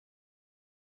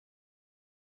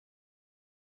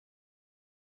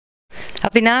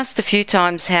I've been asked a few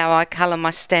times how I colour my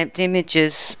stamped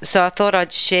images, so I thought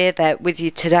I'd share that with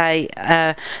you today.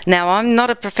 Now, I'm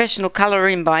not a professional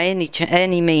colourer by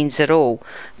any means at all,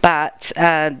 but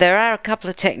there are a couple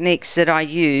of techniques that I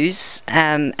use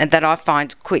and that I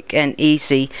find quick and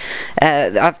easy.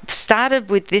 I've started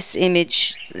with this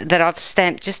image that I've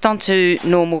stamped just onto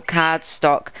normal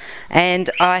cardstock,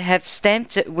 and I have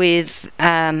stamped it with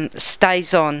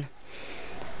Stays On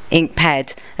ink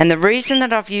pad, and the reason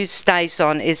that I've used Stays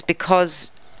On is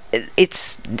because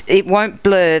it won't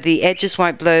blur, the edges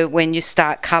won't blur when you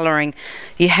start colouring.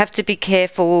 You have to be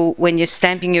careful when you're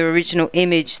stamping your original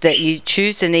image that you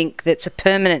choose an ink that's a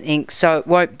permanent ink so it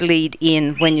won't bleed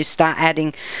in when you start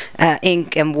adding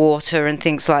ink and water and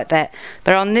things like that.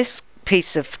 But on this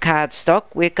piece of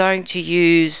cardstock we're going to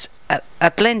use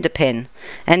a blender pen,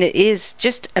 and it is,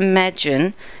 just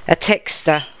imagine a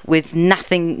texter with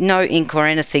nothing, no ink or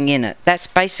anything in it. That's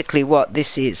basically what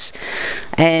this is.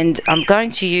 And I'm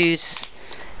going to use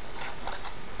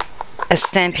a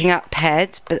Stampin' Up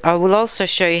pad, but I will also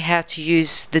show you how to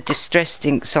use the distressed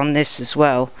inks on this as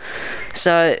well.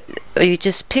 So you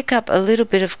just pick up a little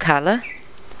bit of colour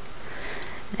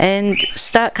and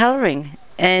start colouring,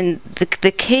 and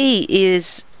the key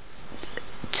is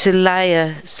to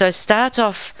layer. So start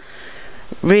off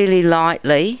really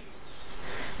lightly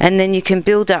and then you can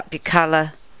build up your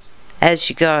colour as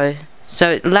you go.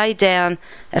 So lay down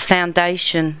a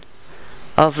foundation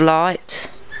of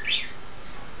light,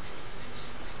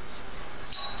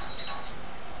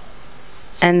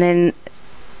 and then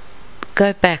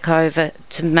go back over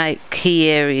to make key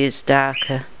areas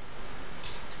darker,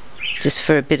 just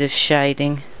for a bit of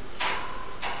shading.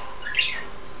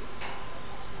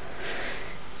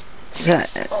 So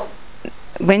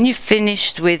when you've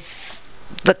finished with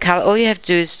the colour, all you have to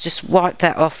do is just wipe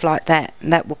that off like that,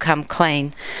 and that will come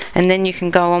clean. And then you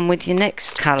can go on with your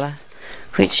next colour,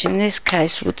 which in this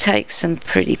case we'll take some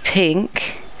pretty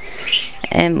pink,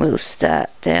 and we'll start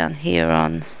down here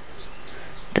on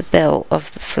the bell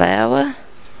of the flower.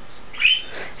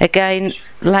 Again,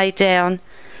 lay down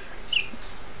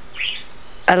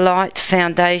a light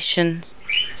foundation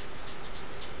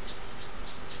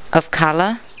of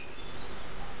colour,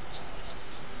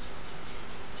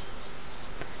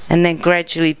 and then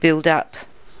gradually build up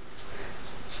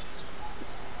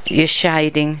your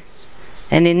shading.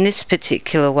 And in this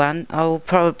particular one I will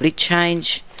probably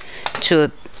change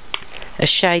to a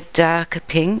shade darker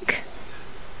pink,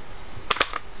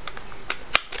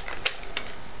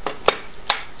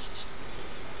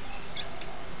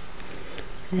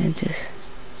 and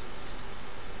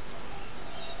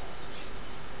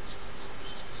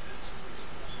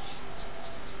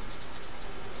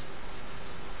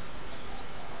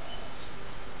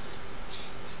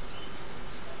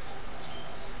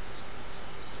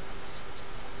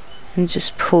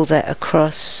just pull that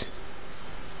across.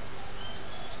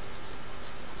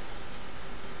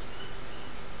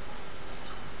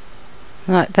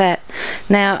 Like that.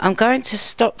 Now I'm going to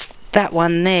stop that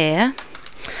one there,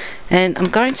 and I'm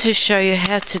going to show you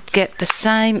how to get the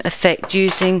same effect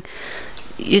using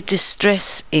your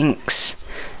distress inks.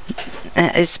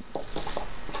 It's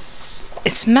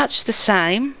much the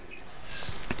same,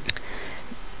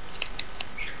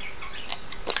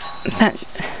 but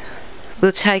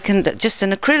we'll take just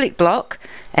an acrylic block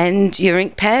and your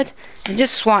ink pad and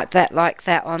just swipe that like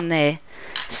that on there.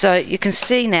 So you can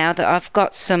see now that I've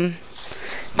got some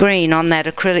green on that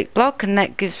acrylic block, and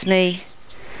that gives me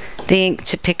the ink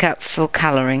to pick up for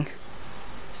colouring.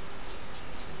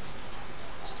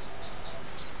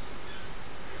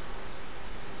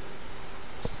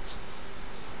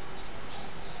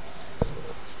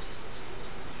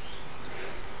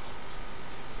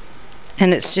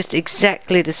 And it's just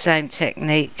exactly the same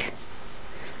technique,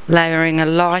 layering a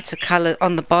lighter colour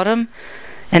on the bottom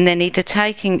and then either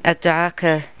taking a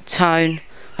darker tone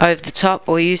over the top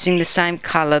or using the same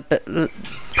colour but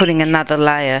putting another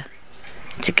layer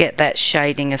to get that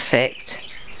shading effect.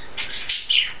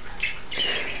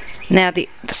 Now the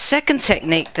second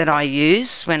technique that I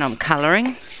use when I'm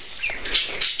colouring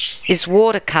is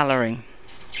watercolouring.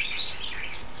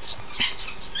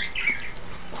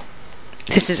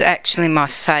 This is actually my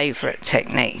favourite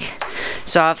technique.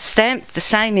 So I've stamped the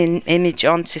same image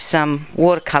onto some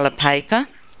watercolour paper.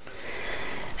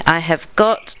 I have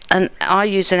got I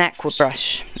use an aqua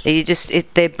brush.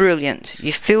 They're brilliant.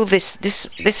 You fill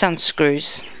this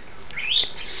unscrews.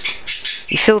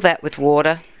 You fill that with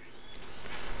water,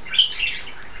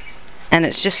 and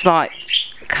it's just like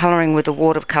colouring with a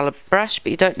watercolour brush,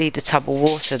 but you don't need the tub of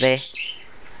water there.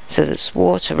 So there's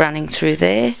water running through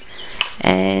there.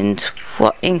 And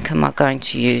what ink am I going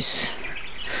to use?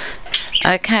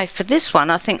 Okay, for this one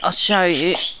I think I'll show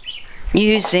you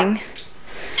using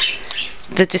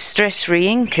the Distress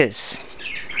Reinkers.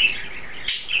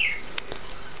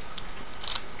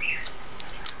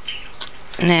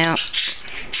 Now,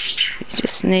 you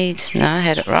just need, no, I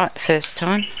had it right the first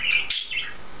time,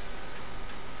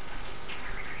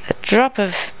 a drop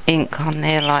of ink on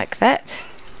there like that,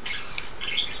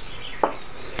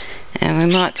 and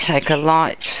we might take a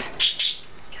lighter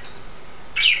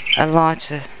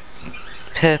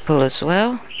purple as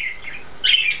well,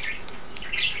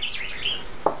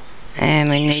 and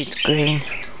we need green.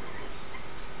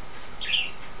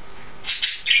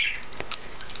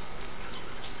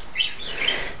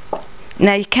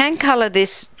 Now you can colour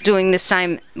this doing the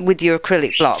same with your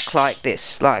acrylic block like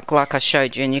this, like I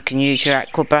showed you, and you can use your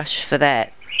aqua brush for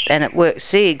that, and it works,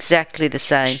 see, exactly the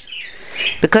same.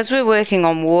 Because we're working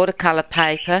on watercolour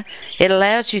paper, it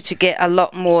allows you to get a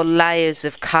lot more layers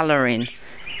of colour in,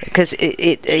 because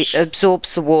it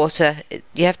absorbs the water.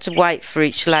 You have to wait for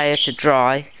each layer to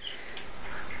dry,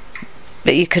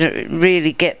 but you can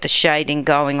really get the shading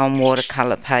going on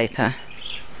watercolour paper.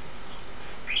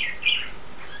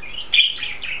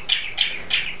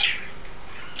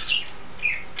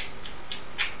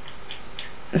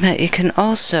 But you can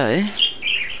also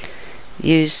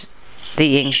use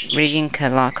the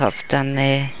re-inker like I've done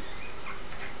there.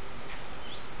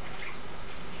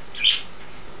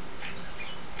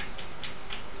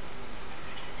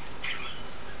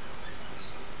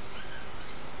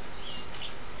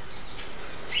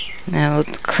 Now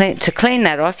to clean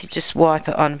that off, you just wipe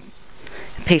it on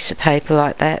a piece of paper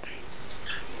like that,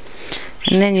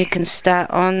 and then you can start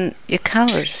on your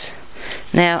colours.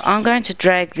 Now I'm going to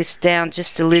drag this down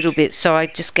just a little bit so I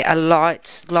just get a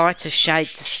lighter shade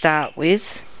to start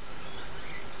with.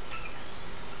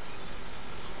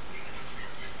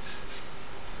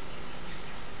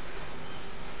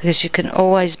 Because you can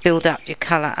always build up your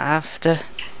colour after.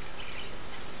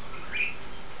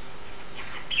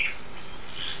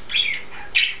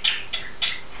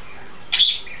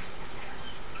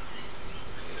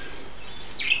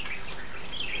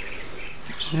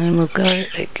 And then we'll go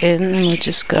again, and we'll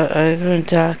just go over and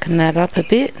darken that up a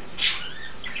bit.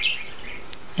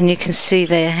 And you can see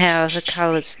there how the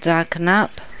colours darken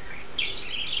up.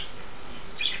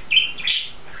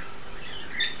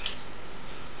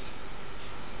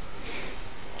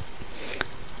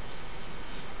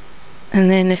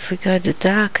 And then if we go to the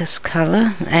darkest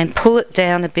colour and pull it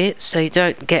down a bit so you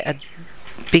don't get a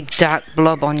big dark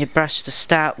blob on your brush to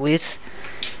start with.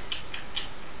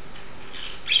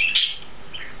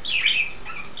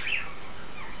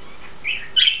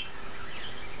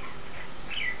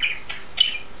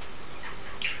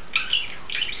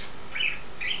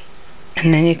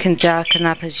 And then you can darken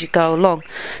up as you go along.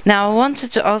 Now I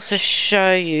wanted to also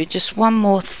show you just one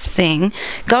more thing.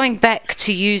 Going back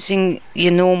to using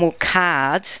your normal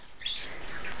card,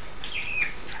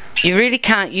 you really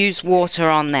can't use water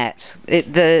on that.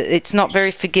 It's not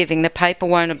very forgiving. The paper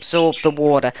won't absorb the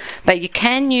water. But you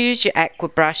can use your aqua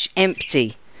brush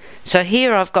empty. So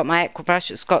here I've got my aqua brush.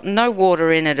 It's got no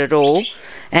water in it at all.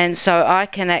 And so I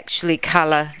can actually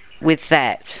colour with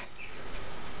that.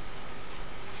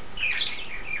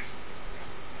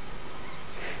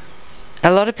 A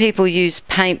lot of people use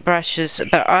paint brushes,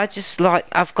 but I just like,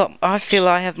 I feel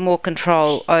I have more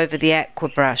control over the aqua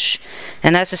brush.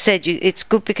 And as I said, it's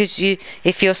good because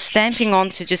if you're stamping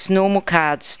onto just normal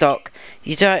cardstock,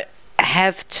 you don't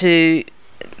have to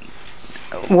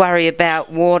worry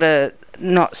about water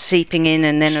not seeping in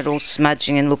and then it all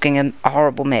smudging and looking a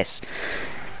horrible mess,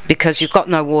 because you've got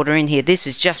no water in here. This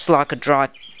is just like a dry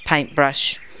paint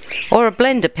brush or a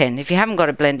blender pen. If you haven't got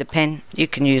a blender pen, you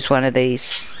can use one of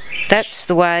these. That's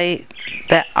the way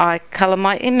that I colour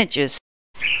my images.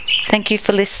 Thank you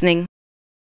for listening.